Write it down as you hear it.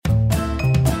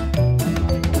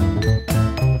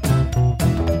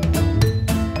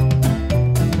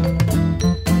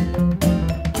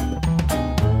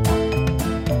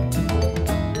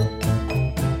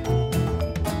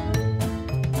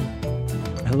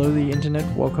Hello, the internet.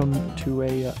 Welcome to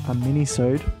a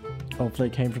minisode of They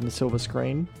Came from the Silver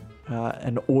Screen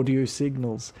and audio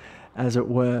signals, as it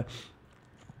were.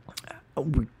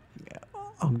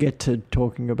 I'll get to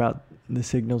talking about the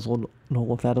signals and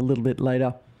all of that a little bit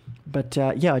later. But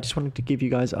I just wanted to give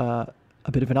you guys a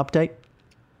bit of an update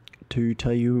to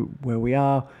tell you where we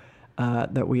are,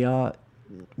 that we are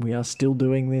still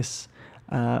doing this,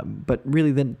 but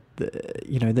really the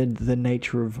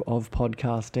nature of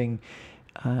podcasting,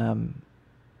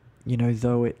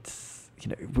 though it's,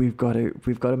 we've got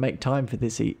to make time for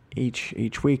this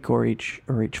each week or each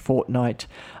fortnight,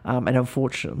 and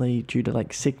unfortunately, due to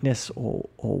like sickness or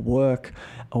work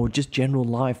or just general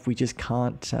life, we just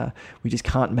can't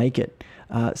make it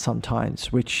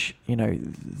sometimes. Which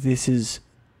this is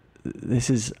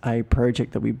a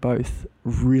project that we both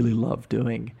really love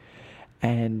doing,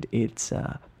 and it's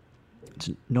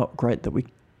not great that we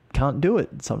can't do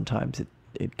it sometimes.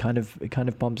 It kind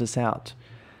of bums us out.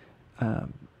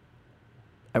 And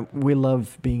we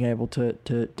love being able to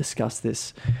discuss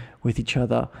this with each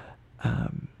other,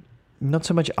 not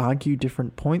so much argue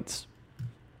different points,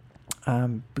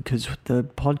 because the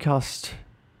podcast,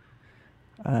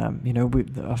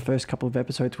 our first couple of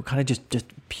episodes were kind of just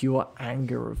pure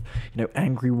anger of,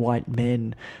 angry white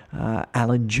men,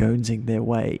 Alex Jonesing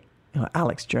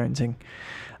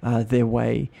their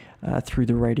way through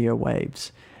the radio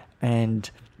waves. And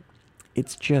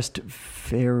it's just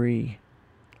very,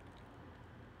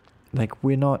 like,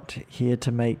 we're not here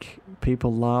to make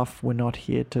people laugh. We're not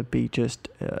here to be just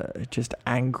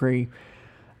angry.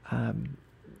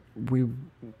 We,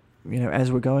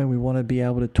 as we're going, we want to be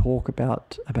able to talk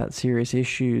about serious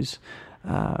issues,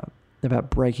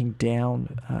 about breaking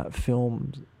down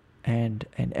films and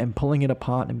pulling it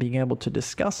apart and being able to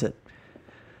discuss it.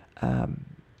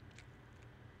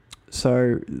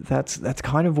 So that's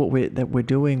kind of what we're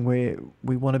doing.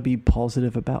 We want to be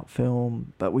positive about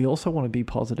film, but we also want to be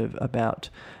positive about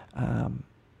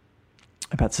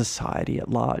society at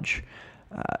large,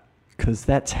 because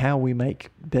that's how we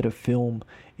make better film,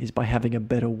 is by having a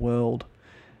better world,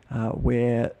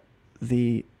 where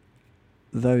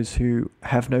those who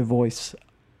have no voice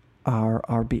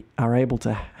are able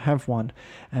to have one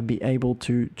and be able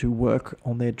to work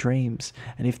on their dreams.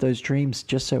 And if those dreams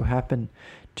just so happen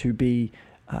to be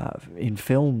in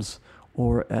films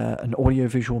or an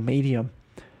audiovisual medium,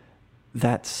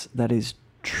 that is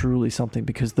truly something,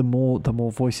 because the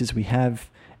more voices we have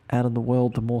out in the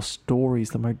world, the more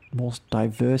stories, the more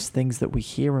diverse things that we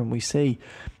hear and we see,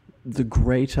 the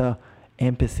greater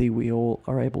empathy we all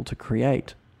are able to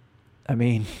create. I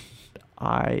mean,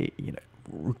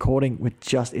 recording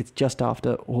it's just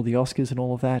after all the Oscars and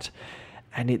all of that,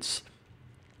 and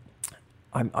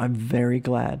I'm very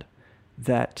glad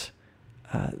that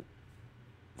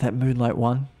Moonlight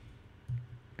won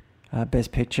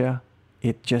Best Picture.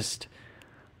 It just,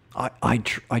 I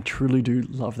truly do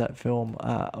love that film.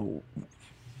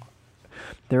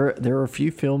 There are a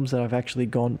few films that I've actually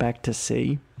gone back to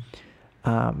see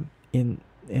in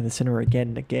the cinema again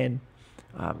and again.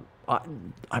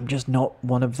 I'm just not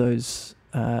one of those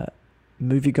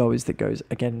moviegoers that goes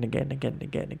again and again and again and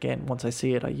again and again. Once I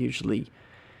see it, I usually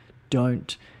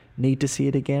don't need to see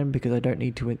it again, because I don't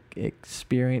need to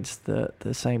experience the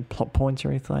same plot points or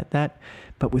anything like that.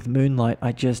 But with Moonlight,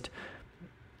 I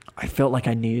felt like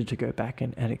I needed to go back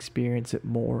and experience it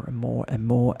more and more and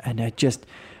more, and I just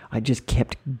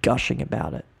kept gushing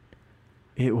about it.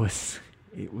 It's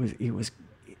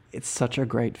such a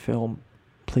great film.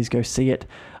 Please go see it.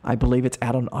 I believe it's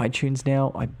out on iTunes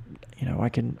now. I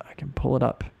can pull it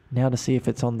up now to see if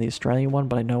it's on the Australian one,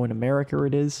 but I know in America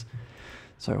it is.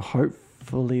 So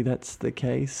hopefully that's the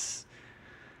case.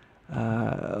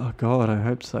 Oh God, I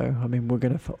hope so. I mean, we're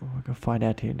gonna find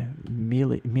out in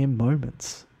mere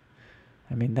moments.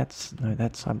 I mean,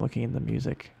 I'm looking in the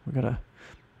music.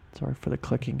 Sorry for the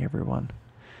clicking, everyone.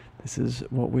 This is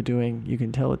what we're doing. You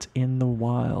can tell it's in the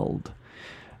wild.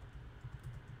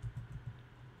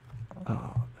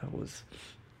 Oh, that was.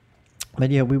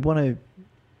 But yeah, we wanted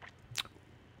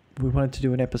to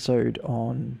do an episode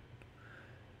on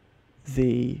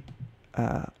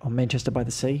on Manchester by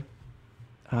the Sea.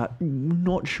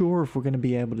 Not sure if we're going to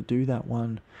be able to do that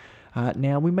one.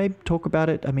 Now we may talk about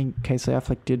it. I mean, Casey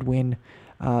Affleck did win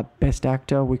Best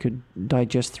Actor. We could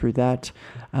digest through that.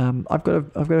 I've got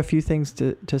a few things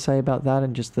to say about that,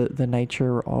 and just the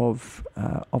nature of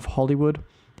Hollywood.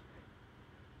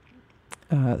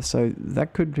 So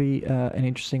that could be an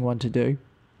interesting one to do.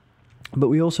 But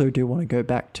we also do want to go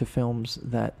back to films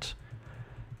that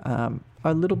are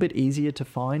a little bit easier to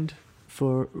find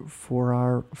for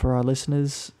our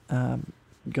listeners.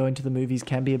 Going to the movies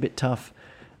can be a bit tough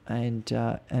and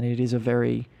it is a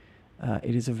very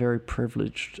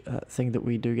privileged thing that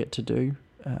we do get to do,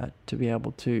 to be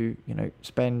able to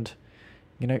spend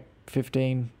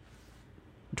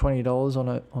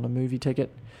 $15-$20 on a movie ticket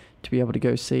to be able to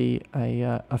go see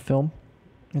a film.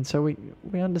 And so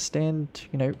we understand,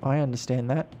 I understand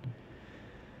that.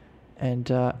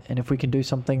 And if we can do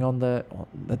something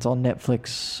that's on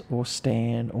Netflix or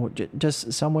Stan or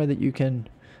just somewhere that you can,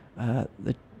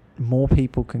 that more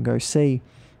people can go see,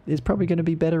 is probably going to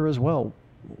be better as well.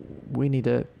 We need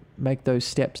to make those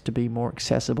steps to be more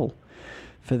accessible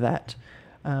for that.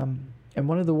 And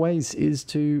one of the ways is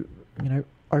to,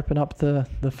 open up the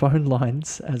phone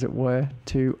lines, as it were,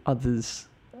 to others.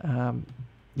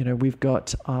 We've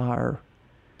got our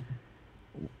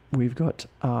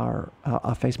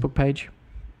Facebook page,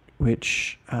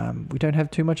 which we don't have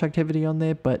too much activity on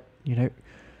there, but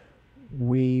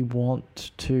we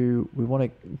want to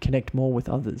connect more with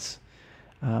others.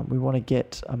 We want to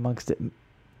get amongst it.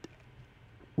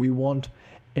 We want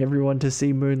everyone to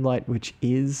see Moonlight, which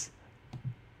is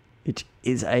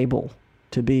able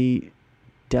to be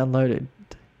downloaded.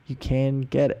 You can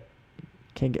get it.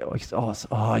 You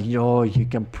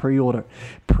can pre-order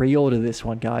this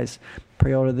one, guys.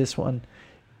 Pre-order this one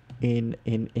in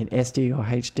SD or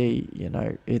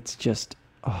HD. It's just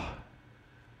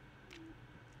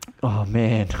oh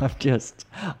man,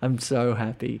 I'm so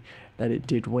happy that it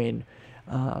did win.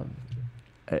 I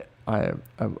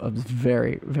was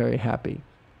very, very happy.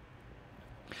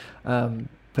 But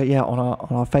yeah, on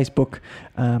our Facebook,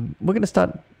 we're going to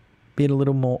start being a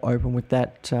little more open with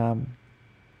that.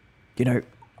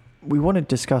 We want to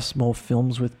discuss more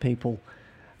films with people.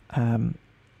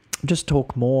 Just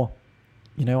talk more.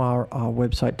 Our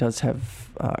website does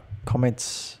have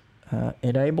comments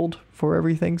enabled for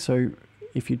everything. So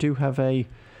if you do have a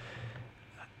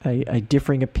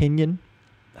differing opinion,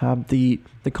 the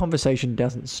conversation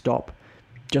doesn't stop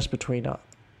just between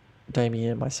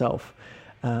Damien and myself.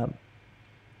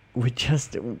 We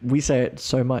say it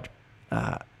so much.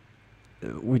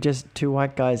 We're just two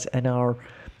white guys, and our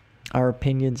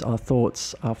opinions, our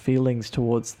thoughts, our feelings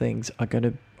towards things are going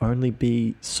to only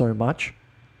be so much,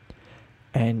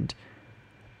 and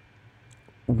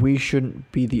we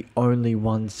shouldn't be the only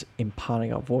ones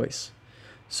imparting our voice.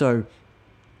 So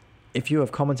if you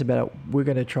have comments about it, we're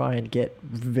going to try and get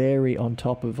very on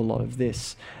top of a lot of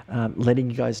this, letting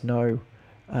you guys know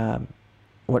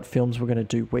what films we're going to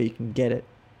do, where you can get it,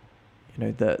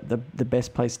 the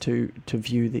best place to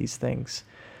view these things,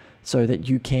 so that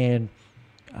you can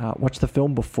watch the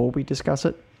film before we discuss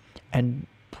it and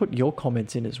put your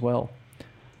comments in as well,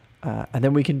 and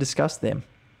then we can discuss them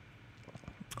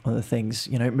on the things.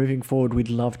 Moving forward, we'd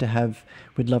love to have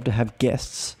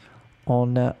guests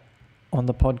on the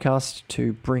podcast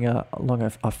to bring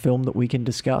along a film that we can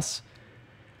discuss,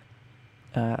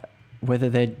 whether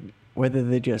they're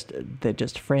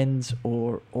just friends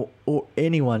or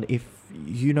anyone. If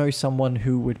you know someone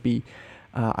who would be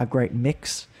a great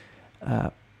mix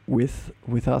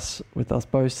with us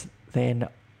both, then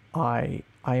I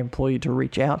implore you to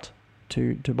reach out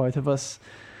to both of us.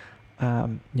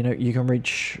 You can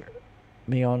reach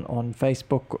me on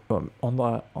Facebook, on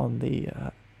the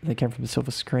They Came From the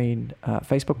Silver Screen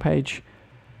Facebook page.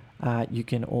 You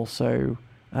can also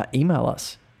email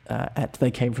us at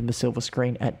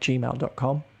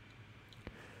theycamefromthesilverscreen@gmail.com.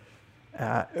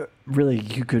 Really,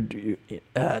 you could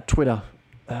Twitter,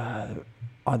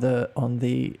 either on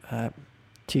the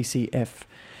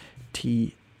TCFTSS.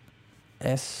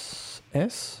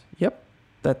 Yep,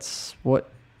 that's what.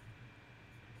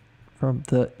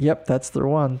 That's the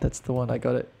one. That's the one. I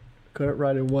got it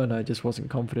right in one. I just wasn't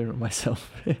confident in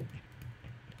myself. We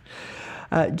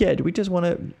just want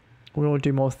to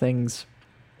do more things.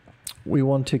 We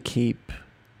want to keep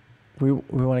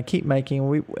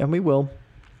making, and we will.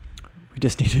 We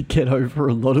just need to get over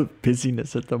a lot of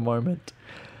busyness at the moment.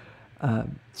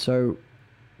 So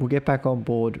we'll get back on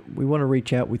board. We want to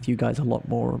reach out with you guys a lot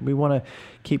more. We want to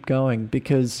keep going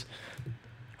because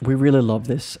we really love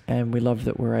this, and we love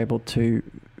that we're able to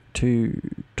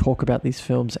talk about these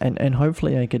films and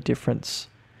hopefully make a difference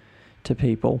to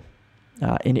people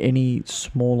in any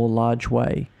small or large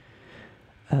way.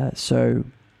 So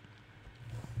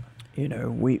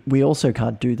we also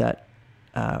can't do that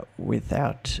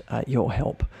without your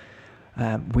help.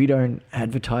 We don't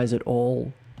advertise at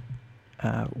all.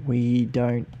 We're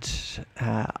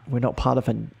not part of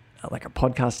a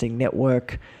podcasting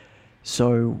network,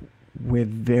 so we're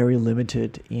very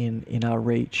limited in our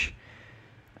reach.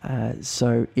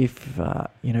 So if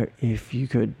you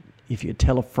could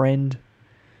tell a friend,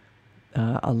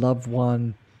 a loved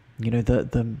one,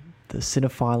 the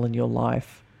cinephile in your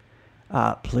life,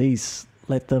 please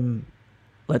let them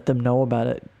know about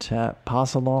it.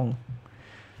 Pass along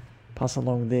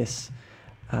this.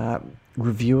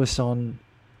 Review us on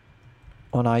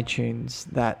iTunes.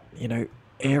 That,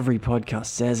 every podcast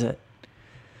says it,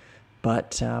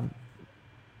 but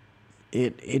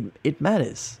it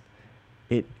matters.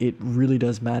 It really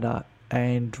does matter,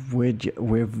 and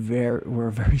we're a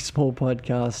very small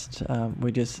podcast.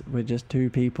 We're just two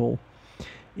people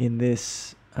in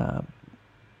this.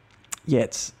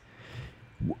 It's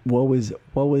woe is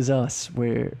us.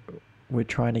 We're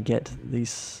trying to get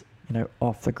these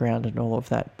off the ground and all of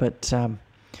that, but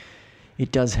it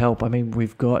does help. I mean, we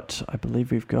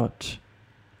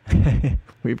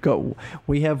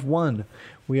have one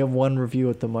review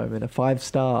at the moment, a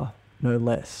 5-star, no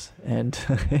less, and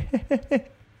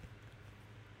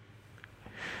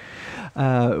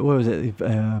what was it?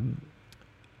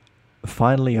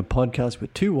 Finally, a podcast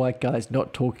with two white guys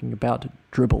not talking about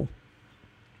dribble,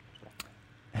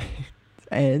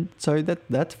 and so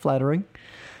that's flattering.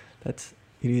 It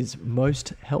is most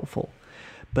helpful,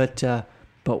 but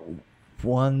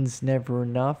one's never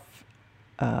enough.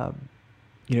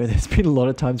 There's been a lot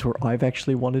of times where I've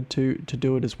actually wanted to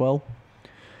do it as well,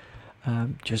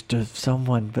 just to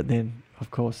someone, but then of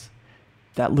course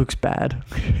that looks bad.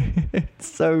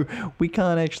 So we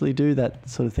can't actually do that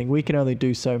sort of thing. We can only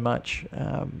do so much.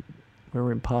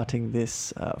 We're imparting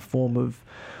this form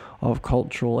of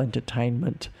cultural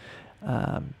entertainment,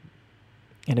 and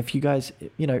if you guys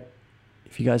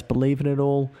believe in it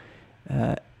all,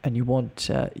 and you want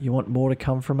more to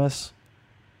come from us,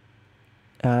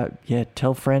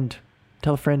 tell a friend,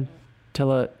 tell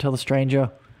a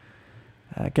stranger,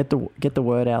 get the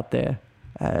word out there,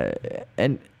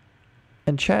 and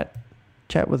chat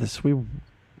with us. We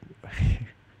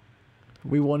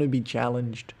want to be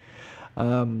challenged.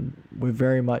 We're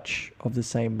very much of the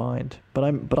same mind, but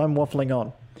I'm waffling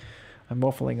on.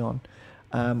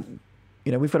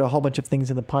 We've got a whole bunch of things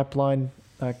in the pipeline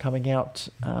coming out.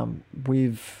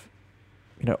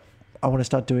 I want to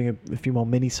start doing a few more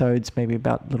minisodes, maybe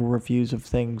about little reviews of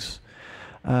things.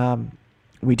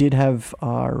 We did have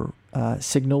our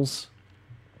signals,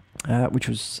 which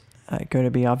was going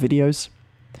to be our videos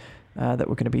that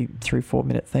were going to be 3-4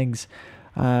 minute things.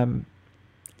 A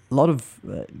lot of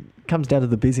comes down to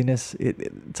the busyness.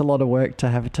 It's a lot of work to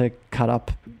have to cut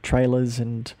up trailers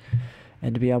and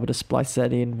to be able to splice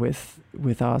that in with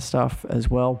our stuff as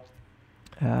well.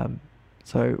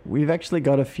 So we've actually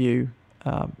got a few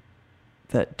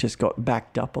that just got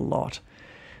backed up a lot,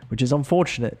 which is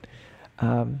unfortunate.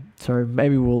 So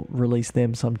maybe we'll release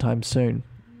them sometime soon.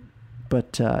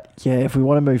 But if we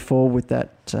want to move forward with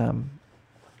that,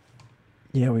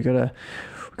 we got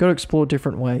to explore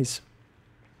different ways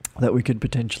that we could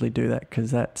potentially do that,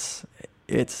 because it's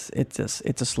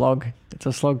a slog. It's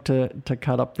a slog to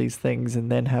cut up these things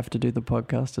and then have to do the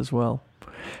podcast as well.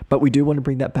 But we do want to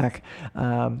bring that back.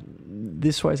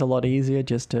 This way is a lot easier,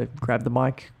 just to grab the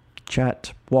mic,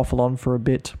 chat, waffle on for a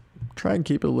bit, try and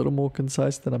keep it a little more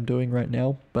concise than I'm doing right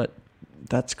now. But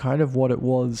that's kind of what it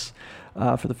was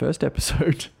for the first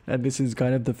episode. And this is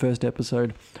kind of the first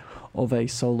episode of a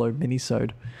solo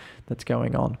minisode that's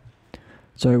going on.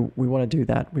 So we want to do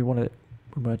that. We want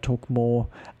to talk more.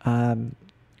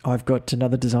 I've got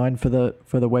another design for the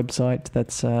website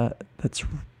that's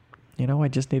I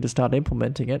just need to start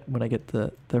implementing it when I get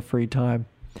the free time,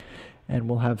 and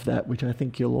we'll have that, which I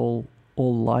think you'll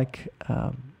all like.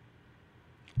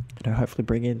 Hopefully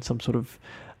bring in some sort of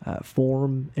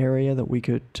forum area that we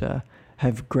could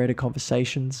have greater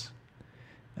conversations.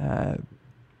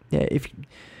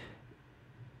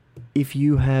 If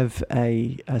you have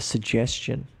a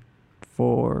suggestion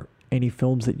for any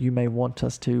films that you may want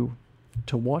us to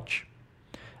watch,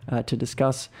 to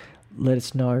discuss, let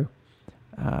us know.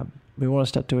 We want to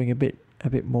start doing a bit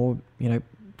more,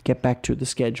 get back to the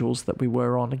schedules that we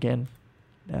were on again.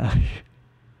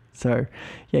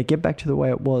 Get back to the way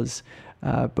it was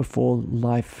before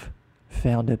life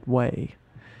found its way.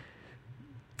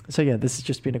 So this has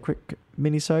just been a quick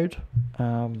minisode.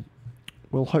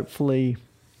 We'll hopefully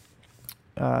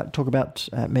talk about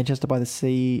Manchester by the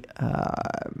Sea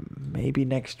maybe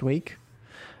next week,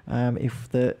 if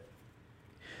the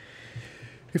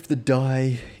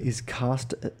die is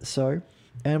cast so,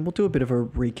 and we'll do a bit of a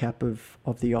recap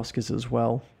of the Oscars as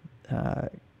well,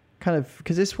 kind of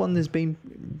because this one has been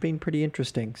pretty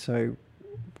interesting, so I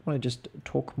want to just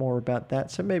talk more about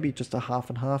that. So maybe just a half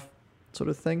and half sort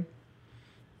of thing.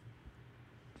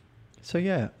 So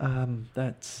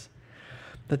that's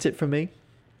it for me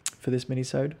for this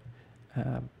minisode.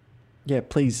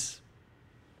 Please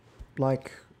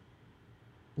like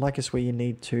us where you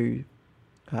need to,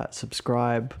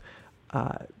 subscribe,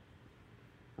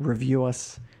 review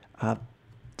us.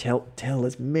 Tell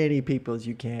as many people as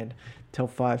you can. Tell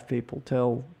 5 people.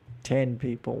 Tell 10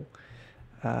 people.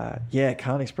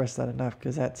 Can't express that enough,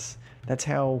 because that's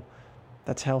how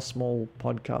small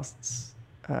podcasts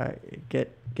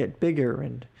get bigger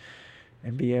and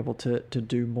be able to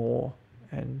do more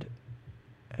and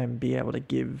be able to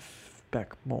give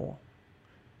back more.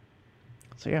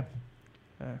 So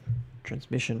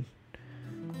transmission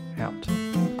out.